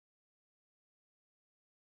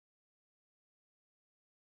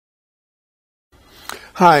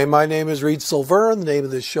Hi, my name is Reed Silver, and the name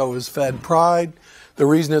of this show is Fed Pride. The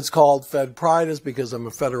reason it's called Fed Pride is because I'm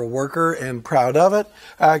a federal worker and proud of it.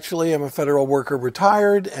 Actually, I'm a federal worker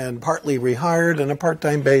retired and partly rehired on a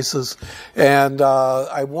part-time basis. And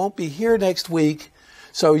I won't be here next week,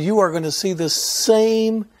 so you are going to see the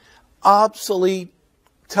same obsolete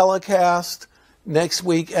telecast next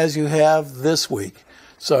week as you have this week.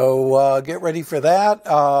 So get ready for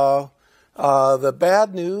that. The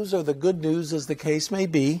bad news, or the good news as the case may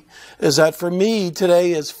be, is that for me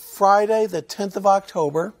today is Friday the 10th of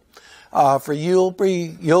October. For you'll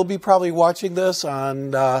be probably watching this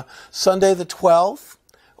on Sunday the 12th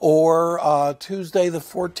or Tuesday the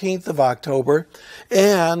 14th of October.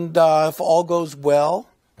 And if all goes well,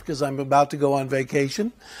 because I'm about to go on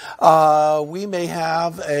vacation, we may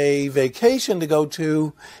have a vacation to go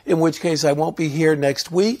to, in which case I won't be here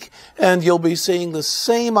next week, and you'll be seeing the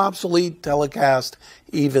same obsolete telecast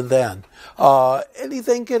even then.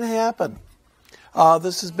 Anything can happen.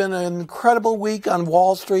 This has been an incredible week on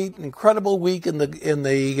Wall Street, incredible week in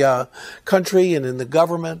the country and in the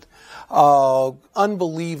government.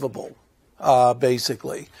 Unbelievable.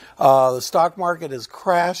 Basically. The stock market has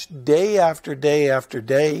crashed day after day after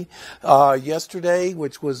day. Yesterday,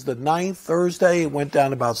 which was the 9th, Thursday, it went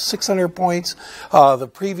down about 600 points. The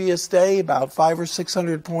previous day, about 500 or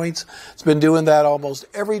 600 points. It's been doing that almost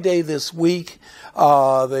every day this week.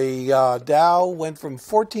 The Dow went from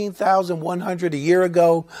 14,100 a year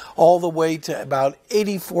ago all the way to about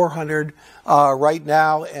 8,400 right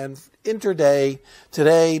now, and intraday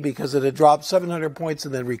today, because it had dropped 700 points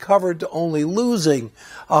and then recovered to only losing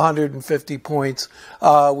 150 points,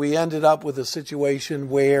 we ended up with a situation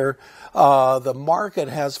where the market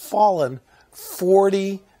has fallen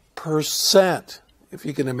 40%, if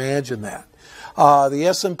you can imagine that. The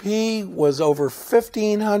S&P was over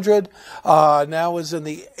 1,500, now is in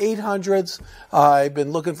the 800s. I've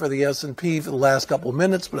been looking for the S&P for the last couple of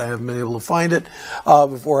minutes, but I haven't been able to find it.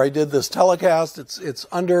 Before I did this telecast, it's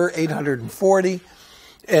under 840,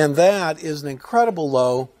 and that is an incredible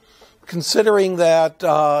low, considering that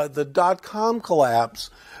the dot-com collapse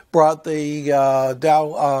brought the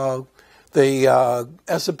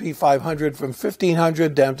S&P 500 from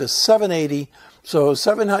 1,500 down to 780. So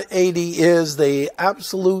 780 is the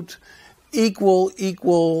absolute equal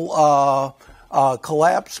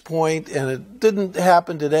collapse point, and it didn't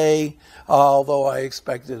happen today, although I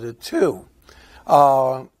expected it to.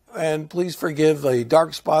 And please forgive the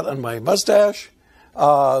dark spot on my mustache.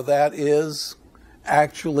 That is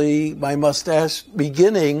actually my mustache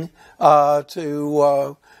beginning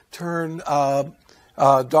to turn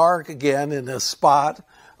dark again in a spot,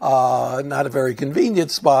 not a very convenient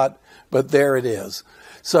spot, but there it is.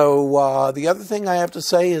 So the other thing I have to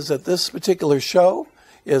say is that this particular show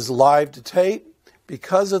is live to tape.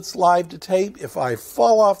 Because it's live to tape, if I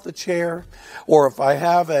fall off the chair or if I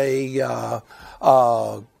have a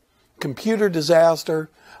computer disaster,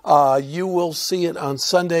 you will see it on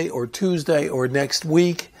Sunday or Tuesday or next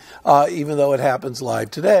week, even though it happens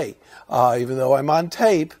live today. Even though I'm on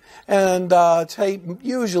tape, and tape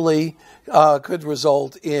usually could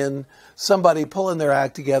result in somebody pulling their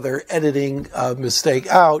act together, editing a mistake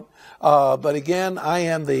out. But again, I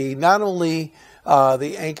am not only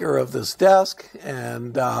the anchor of this desk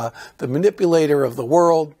and the manipulator of the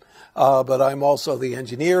world, but I'm also the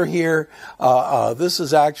engineer here. This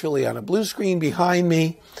is actually on a blue screen behind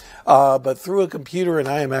me, but through a computer, and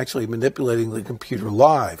I am actually manipulating the computer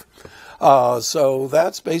live. So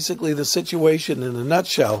that's basically the situation in a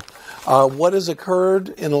nutshell. What has occurred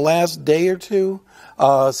in the last day or two?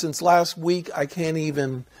 Since last week, I can't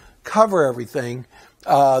even cover everything.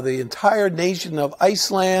 The entire nation of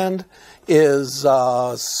Iceland is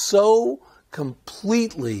so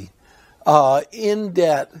completely in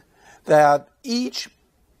debt that each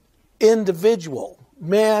individual,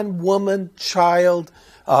 man, woman, child,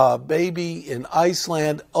 baby in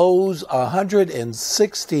Iceland owes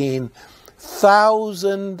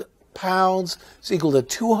 116,000 pounds. It's equal to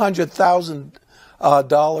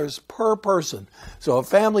 $200,000 per person. So a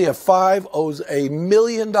family of 5 owes $1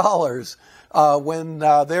 million when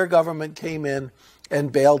their government came in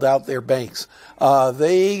and bailed out their banks.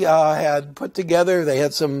 They had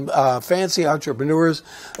some fancy entrepreneurs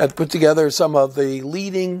that put together some of the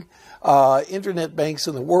leading internet banks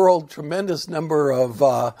in the world, tremendous number of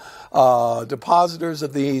depositors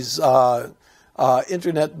of these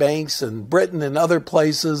internet banks in Britain and other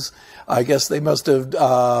places. I guess they must have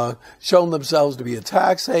shown themselves to be a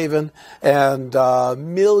tax haven, and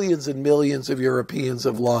millions and millions of Europeans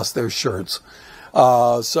have lost their shirts.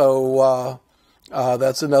 So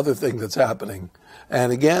that's another thing that's happening.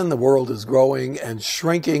 And again, the world is growing and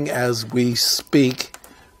shrinking as we speak.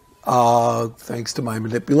 thanks to my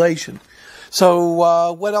manipulation.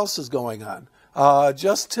 So what else is going on?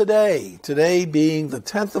 Just today being the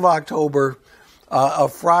 10th of October, a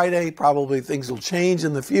Friday, probably things will change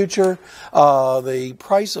in the future. The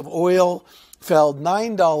price of oil fell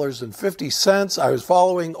 $9.50. I was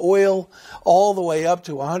following oil all the way up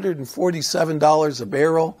to $147 a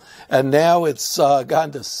barrel, and now it's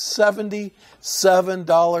gone to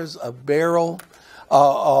 $77 a barrel,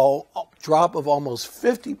 a drop of almost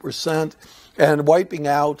 50%, and wiping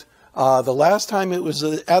out. The last time it was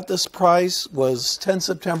at this price was 10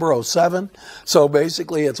 September 07. So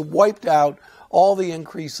basically it's wiped out all the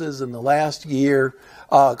increases in the last year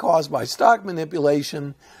caused by stock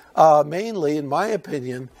manipulation, mainly, in my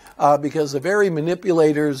opinion, because the very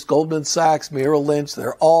manipulators, Goldman Sachs, Merrill Lynch,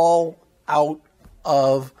 they're all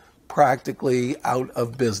practically out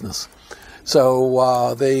of business.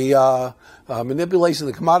 So the manipulation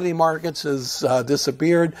of the commodity markets has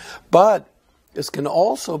disappeared, but this can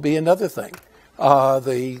also be another thing.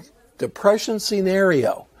 The depression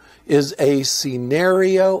scenario is a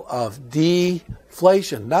scenario of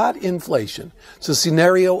deflation, not inflation. It's a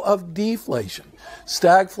scenario of deflation.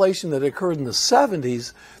 Stagflation that occurred in the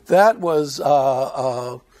 70s, that was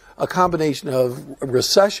a combination of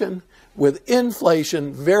recession with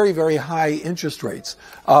inflation, very, very high interest rates.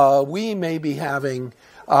 We may be having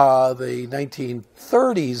the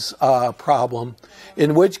 1930s problem,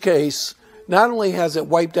 in which case not only has it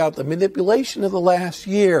wiped out the manipulation of the last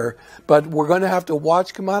year, but we're going to have to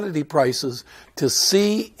watch commodity prices to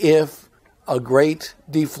see if a great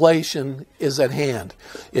deflation is at hand.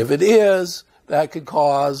 If it is, that could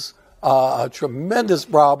cause a tremendous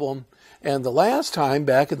problem. And the last time,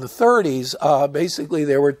 back in the 30s, basically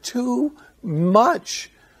there were too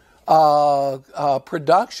much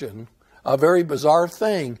production, a very bizarre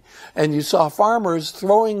thing, and you saw farmers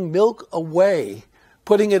throwing milk away,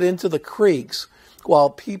 putting it into the creeks, while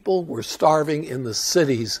people were starving in the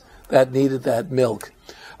cities that needed that milk.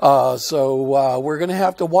 So we're going to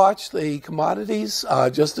have to watch the commodities,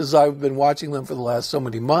 just as I've been watching them for the last so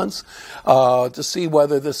many months, to see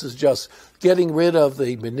whether this is just getting rid of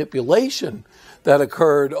the manipulation that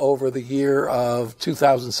occurred over the year of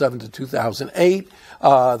 2007 to 2008,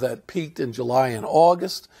 that peaked in July and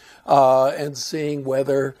August, and seeing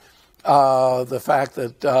whether the fact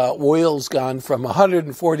that oil's gone from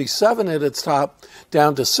 147 at its top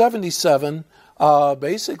down to 77,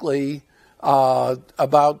 basically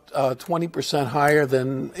about 20% higher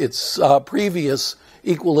than its previous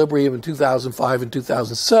equilibrium in 2005 and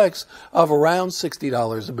 2006 of around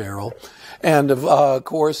 $60 a barrel. And of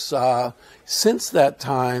course, since that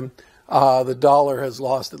time, the dollar has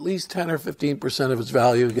lost at least 10 or 15% of its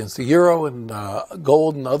value against the euro and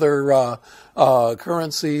gold and other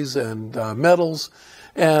currencies and metals.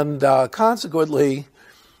 And consequently,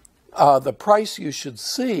 the price you should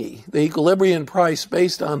see, the equilibrium price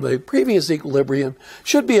based on the previous equilibrium,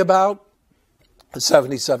 should be about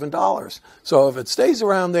 $77. So if it stays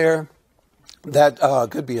around there, that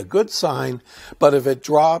could be a good sign. But if it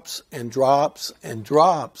drops and drops and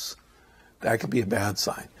drops, that could be a bad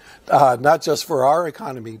sign. Not just for our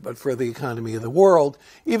economy, but for the economy of the world,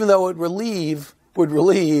 even though it would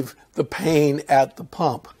relieve the pain at the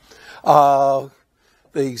pump.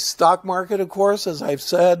 The stock market, of course, as I've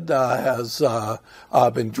said, has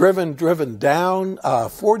been driven down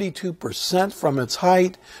 42% from its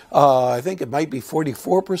height. I think it might be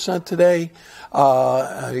 44% today.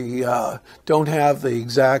 I don't have the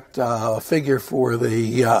exact figure for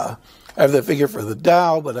the I have the figure for the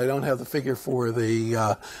Dow, but I don't have the figure for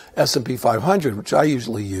the S&P 500, which I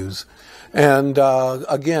usually use. And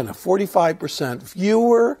again, 45%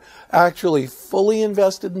 fewer actually fully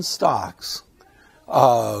invested in stocks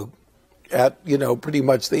at, pretty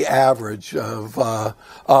much the average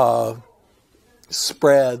of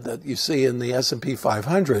spread that you see in the S&P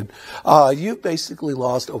 500, you've basically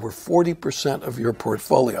lost over 40% of your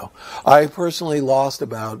portfolio. I personally lost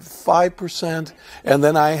about 5%, and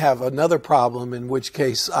then I have another problem, in which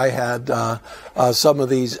case I had some of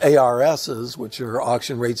these ARSs, which are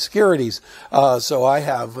auction rate securities. So I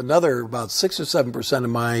have another about 6 or 7% of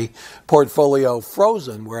my portfolio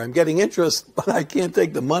frozen, where I'm getting interest, but I can't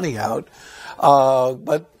take the money out.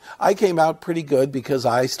 But I came out pretty good because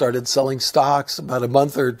I started selling stocks about a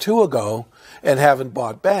month or two ago and haven't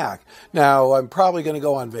bought back. Now, I'm probably going to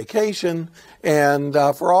go on vacation, and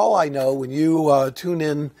for all I know, when you tune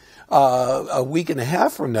in a week and a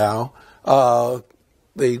half from now,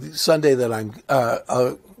 the Sunday that I'm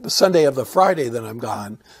the Sunday of the Friday that I'm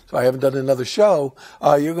gone, so I haven't done another show,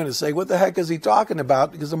 you're going to say, what the heck is he talking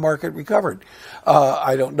about? Because the market recovered.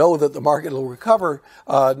 I don't know that the market will recover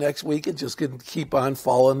next week. It just can keep on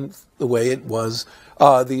falling the way it was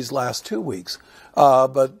these last 2 weeks.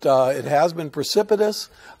 But it has been precipitous.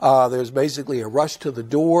 There's basically a rush to the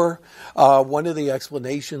door. One of the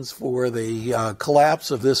explanations for the collapse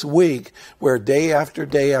of this week, where day after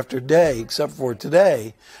day after day, except for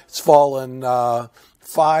today, it's fallen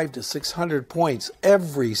 500 to 600 points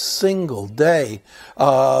every single day.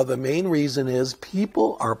 The main reason is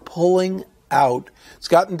people are pulling out. It's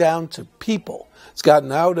gotten down to people. It's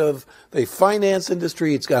gotten out of the finance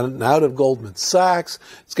industry. It's gotten out of Goldman Sachs.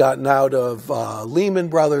 It's gotten out of Lehman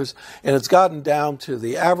Brothers. And it's gotten down to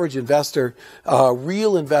the average investor.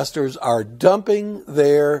 Real investors are dumping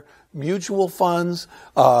their mutual funds.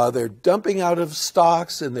 They're dumping out of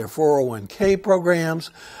stocks in their 401k programs.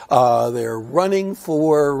 They're running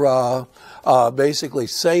for basically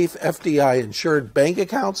safe FDI-insured bank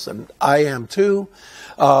accounts, and I am too.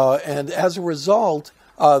 And as a result,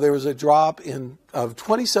 there was a drop of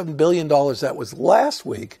 $27 billion, that was last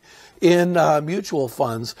week, in mutual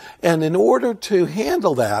funds. And in order to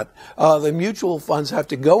handle that, the mutual funds have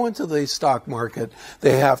to go into the stock market.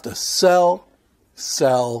 They have to sell,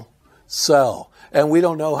 sell, sell. And we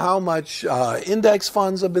don't know how much index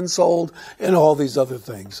funds have been sold and all these other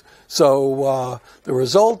things. So the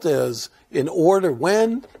result is,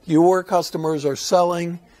 when your customers are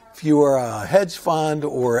selling, if you are a hedge fund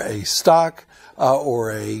or a stock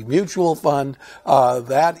or a mutual fund,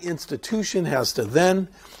 that institution has to then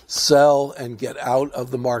sell and get out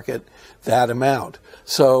of the market that amount.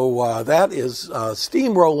 So that is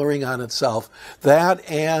steamrolling on itself. That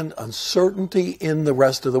and uncertainty in the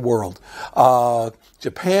rest of the world.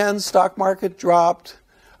 Japan's stock market dropped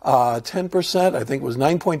 10%. I think it was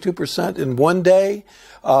 9.2% in one day,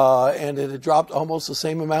 and it had dropped almost the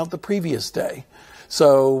same amount the previous day.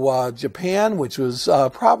 So Japan, which was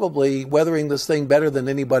probably weathering this thing better than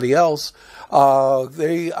anybody else,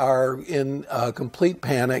 they are in complete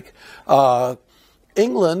panic.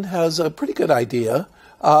 England has a pretty good idea,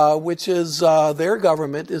 which is their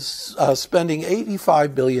government is spending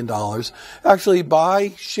 $85 billion actually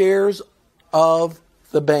buy shares of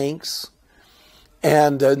the banks.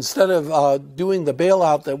 And instead of doing the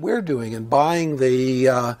bailout that we're doing and buying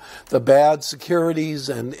the bad securities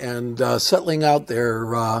and settling out their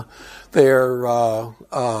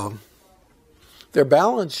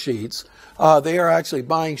balance sheets, they are actually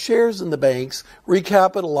buying shares in the banks,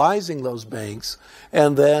 recapitalizing those banks,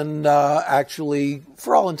 and then actually,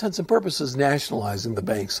 for all intents and purposes, nationalizing the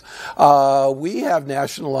banks. We have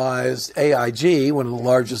nationalized AIG, one of the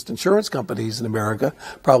largest insurance companies in America,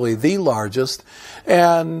 probably the largest.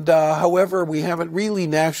 And however, we haven't really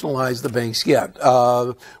nationalized the banks yet.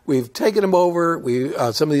 We've taken them over.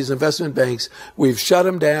 Some of these investment banks, we've shut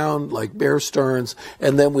them down like Bear Stearns,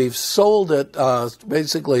 and then we've sold it,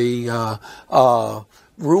 basically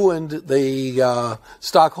ruined the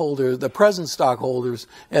stockholder, the present stockholders,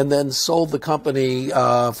 and then sold the company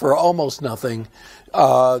for almost nothing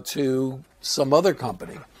to some other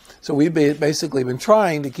company. So we've basically been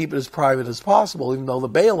trying to keep it as private as possible, even though the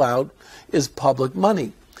bailout is public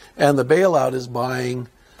money. And the bailout is buying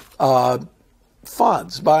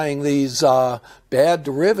funds, buying these bad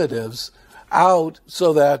derivatives out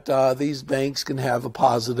so that these banks can have a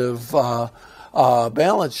positive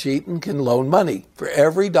balance sheet and can loan money. For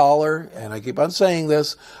every dollar, and I keep on saying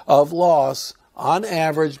this, of loss, on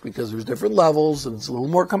average, because there's different levels and it's a little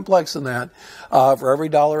more complex than that, for every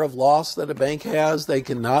dollar of loss that a bank has, they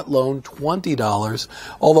cannot loan $20,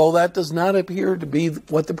 although that does not appear to be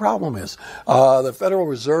what the problem is. The Federal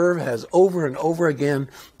Reserve has over and over again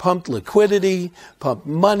pumped liquidity, pumped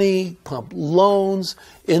money, pumped loans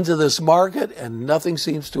into this market, and nothing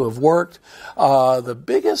seems to have worked. The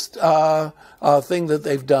biggest thing that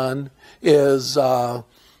they've done is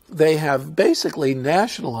they have basically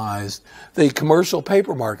nationalized the commercial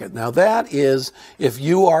paper market. Now that is, if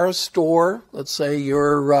you are a store, let's say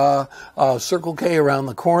you're Circle K around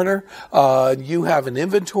the corner, you have an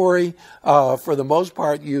inventory. For the most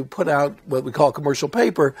part, you put out what we call commercial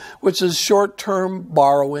paper, which is short-term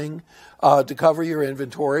borrowing to cover your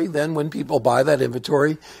inventory. Then when people buy that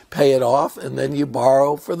inventory, pay it off, and then you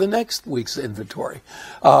borrow for the next week's inventory.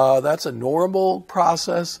 That's a normal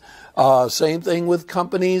process. Same thing with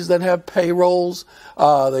companies that have payrolls.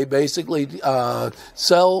 They basically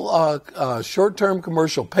sell short-term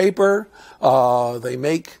commercial paper. They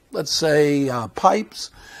make, let's say,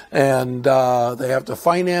 pipes, and they have to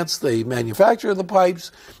finance the manufacture of the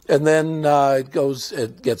pipes, and then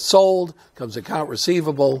it gets sold, comes account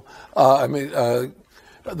receivable.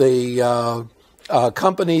 the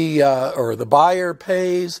company or the buyer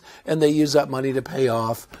pays, and they use that money to pay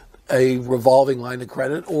off a revolving line of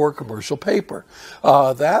credit or commercial paper.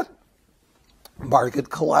 That market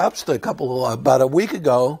collapsed about a week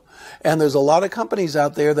ago, and there's a lot of companies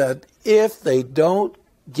out there that if they don't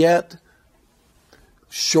get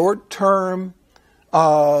short-term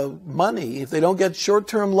money, if they don't get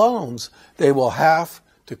short-term loans, they will have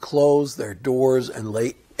to close their doors and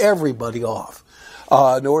lay everybody off.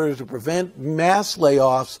 In order to prevent mass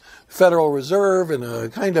layoffs, the Federal Reserve, in a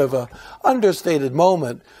kind of a understated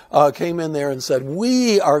moment, came in there and said,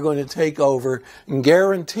 we are going to take over and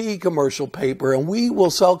guarantee commercial paper, and we will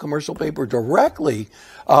sell commercial paper directly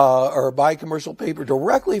or buy commercial paper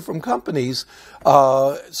directly from companies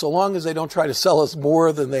so long as they don't try to sell us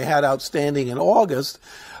more than they had outstanding in August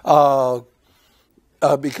because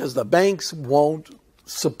the banks won't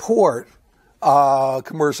support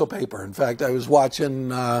commercial paper. In fact, I was watching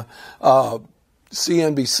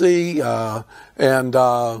CNBC and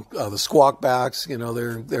the Squawk Backs,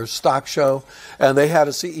 their stock show, and they had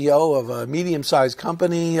a CEO of a medium-sized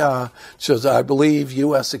company, which was, I believe,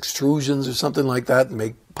 U.S. Extrusions or something like that, and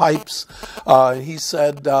make pipes. He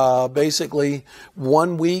said basically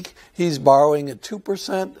 1 week he's borrowing at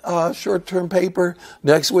 2% short-term paper.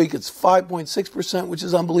 Next week it's 5.6%, which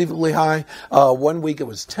is unbelievably high. 1 week it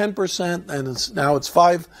was 10%, and now it's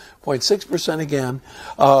 5.6% again.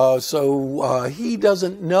 So he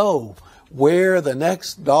doesn't know where the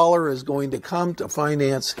next dollar is going to come to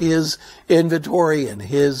finance his inventory and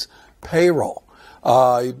his payroll.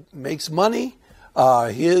 He makes money.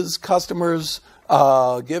 His customers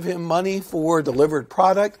give him money for delivered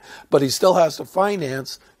product, but he still has to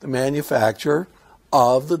finance the manufacture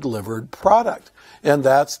of the delivered product. And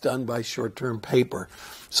that's done by short-term paper.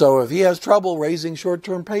 So if he has trouble raising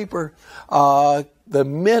short-term paper, the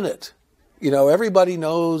minute, everybody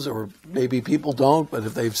knows, or maybe people don't, but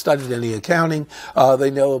if they've studied any accounting,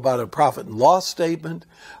 they know about a profit and loss statement.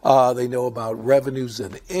 They know about revenues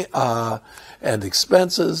and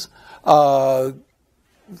expenses.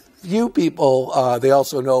 Few people, they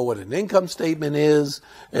also know what an income statement is,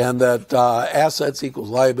 and that assets equals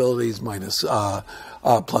liabilities minus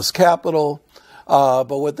plus capital. But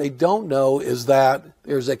what they don't know is that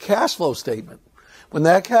there's a cash flow statement. When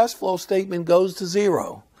that cash flow statement goes to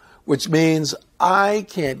zero, which means I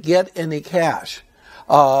can't get any cash.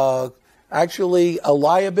 Actually, a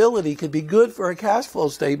liability could be good for a cash flow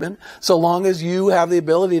statement so long as you have the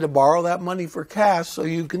ability to borrow that money for cash so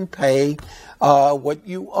you can pay what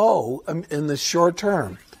you owe in the short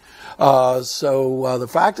term. So the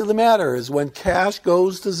fact of the matter is when cash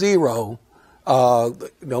goes to zero,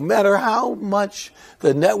 no matter how much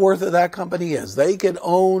the net worth of that company is, they can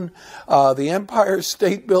own the Empire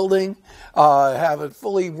State Building, have it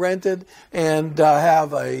fully rented, and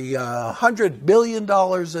have $100 billion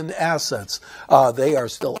in assets. They are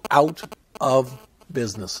still out of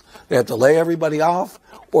business. They have to lay everybody off,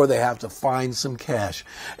 or they have to find some cash.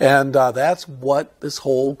 And that's what this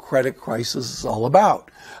whole credit crisis is all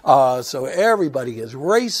about. So everybody is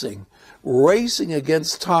racing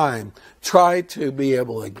against time, try to be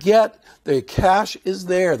able to get the cash is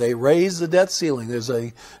there. They raise the debt ceiling. There's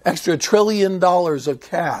an extra $1 trillion of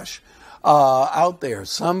cash out there,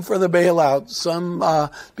 some for the bailout,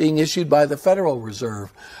 some being issued by the Federal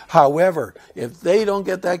Reserve. However, if they don't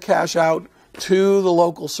get that cash out to the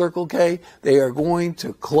local Circle K, they are going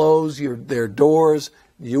to close their doors.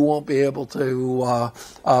 You won't be able to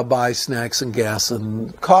buy snacks and gas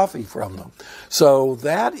and coffee from them. So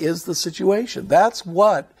that is the situation. That's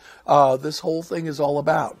what this whole thing is all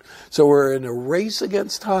about. So we're in a race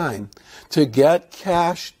against time to get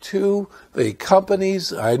cash to the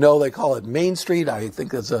companies. I know they call it Main Street. I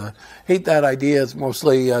think hate that idea. It's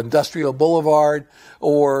mostly Industrial Boulevard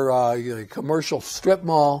or a commercial strip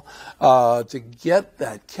mall to get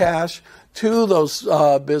that cash to those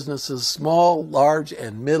businesses, small, large,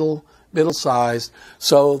 and middle-sized,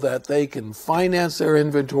 so that they can finance their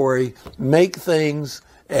inventory, make things,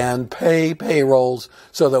 and pay payrolls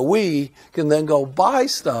so that we can then go buy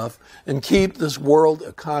stuff and keep this world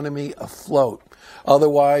economy afloat.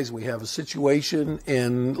 Otherwise, we have a situation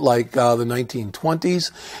in like the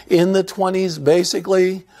 1920s. In the 20s,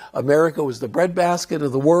 basically, America was the breadbasket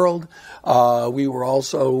of the world. We were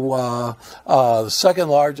also the second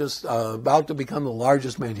largest, about to become the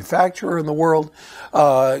largest manufacturer in the world.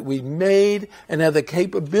 We made and had the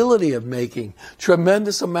capability of making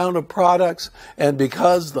tremendous amount of products, and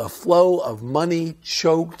because the flow of money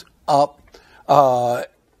choked up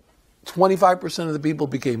 25% of the people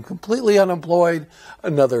became completely unemployed.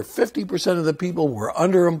 Another 50% of the people were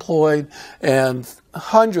underemployed, and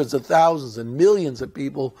hundreds of thousands and millions of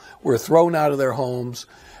people were thrown out of their homes,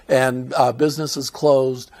 and businesses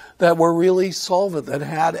closed that were really solvent, that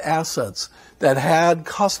had assets, that had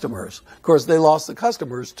customers. Of course, they lost the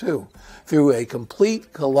customers too through a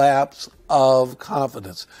complete collapse of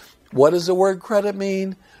confidence. What does the word credit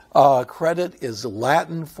mean? Credit is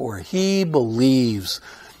Latin for he believes.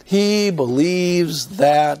 He believes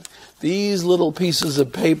that these little pieces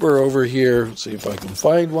of paper over here, let's see if I can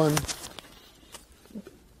find one,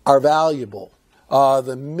 are valuable.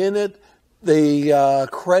 The minute the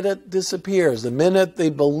credit disappears, the minute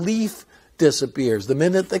the belief disappears, the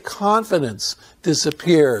minute the confidence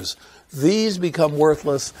disappears, these become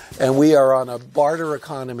worthless, and we are on a barter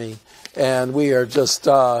economy, and we are just,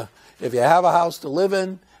 if you have a house to live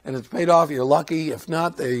in and it's paid off, you're lucky. If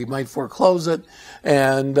not, they might foreclose it.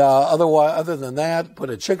 And other than that, put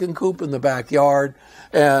a chicken coop in the backyard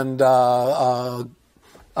and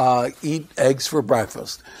eat eggs for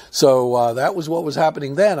breakfast. So that was what was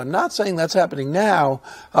happening then. I'm not saying that's happening now.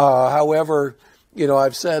 However,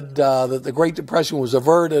 I've said that the Great Depression was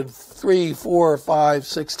averted 3, 4, 5,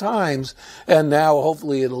 6 times, and now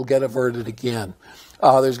hopefully it'll get averted again.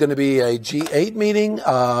 There's going to be a G8 meeting,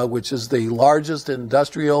 which is the largest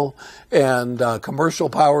industrial and commercial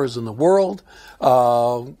powers in the world.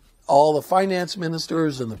 All the finance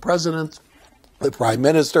ministers and the presidents, the prime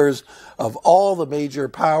ministers of all the major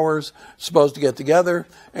powers supposed to get together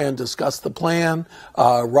and discuss the plan.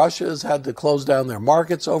 Russia's had to close down their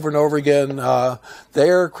markets over and over again.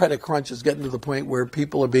 Their credit crunch is getting to the point where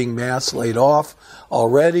people are being mass laid off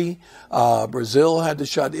already. Brazil had to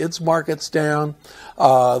shut its markets down.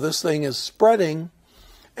 This thing is spreading,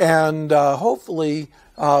 and hopefully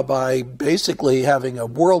by basically having a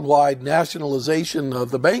worldwide nationalization of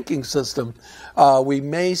the banking system, we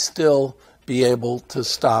may still be able to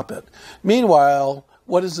stop it. Meanwhile,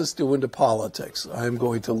 what does this do into politics? I'm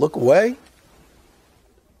going to look away.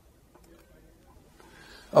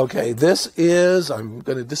 Okay, I'm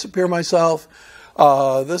going to disappear myself.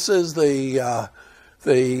 This is the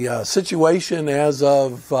situation as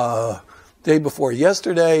of day before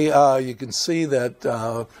yesterday. You can see that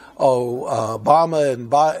Obama and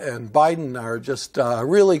Biden are just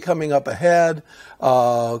really coming up ahead.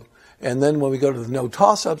 And then when we go to the no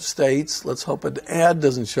toss-up states, let's hope an ad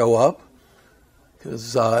doesn't show up,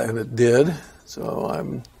 and it did. So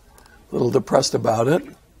I'm a little depressed about it.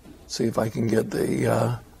 See if I can get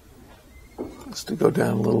just to go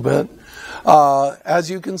down a little bit. As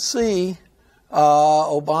you can see,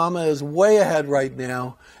 Obama is way ahead right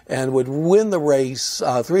now and would win the race,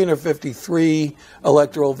 353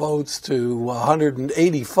 electoral votes to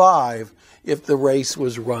 185 if the race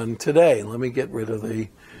was run today. Let me get rid of the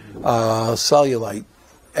cellulite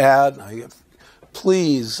ad.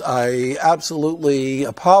 I absolutely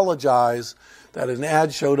apologize that an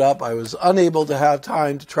ad showed up. I was unable to have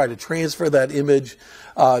time to try to transfer that image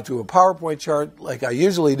to a PowerPoint chart like I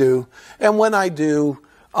usually do. And when I do,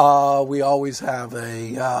 we always have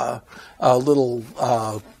a little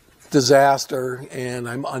disaster, and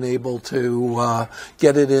I'm unable to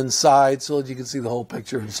get it inside so that you can see the whole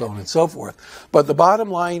picture and so on and so forth. But the bottom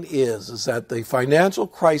line is that the financial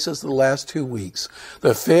crisis of the last 2 weeks,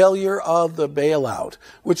 the failure of the bailout,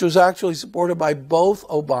 which was actually supported by both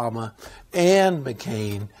Obama and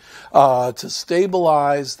McCain, to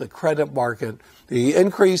stabilize the credit market, the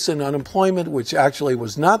increase in unemployment, which actually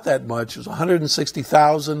was not that much, was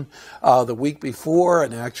 160,000 the week before,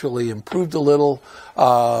 and actually improved a little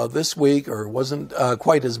this week, or wasn't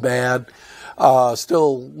quite as bad.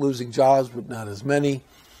 Still losing jobs, but not as many.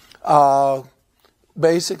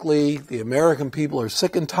 Basically, the American people are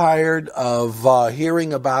sick and tired of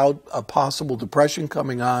hearing about a possible depression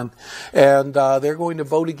coming on, and they're going to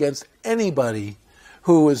vote against anybody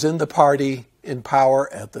who is in the party in power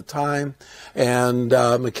at the time. And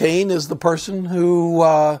McCain is the person who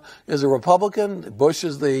is a Republican. Bush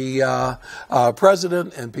is the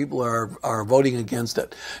president, and people are voting against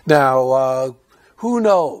it. Now, who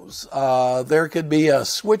knows? There could be a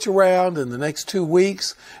switch around in the next 2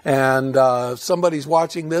 weeks, and if somebody's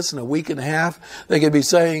watching this in a week and a half, they could be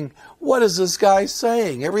saying, what is this guy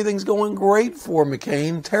saying? Everything's going great for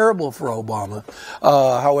McCain, terrible for Obama.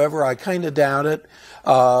 However, I kind of doubt it.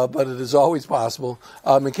 But it is always possible.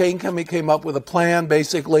 McCain came up with a plan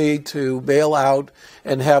basically to bail out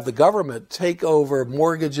and have the government take over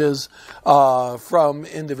mortgages from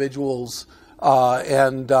individuals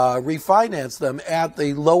and refinance them at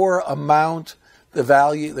the lower amount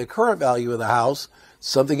the current value of the House.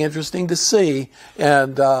 Something interesting to see,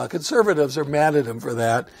 and conservatives are mad at him for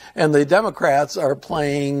that, and the Democrats are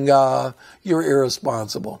playing you're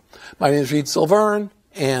irresponsible. My name is Reed Silverne,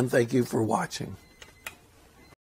 and thank you for watching.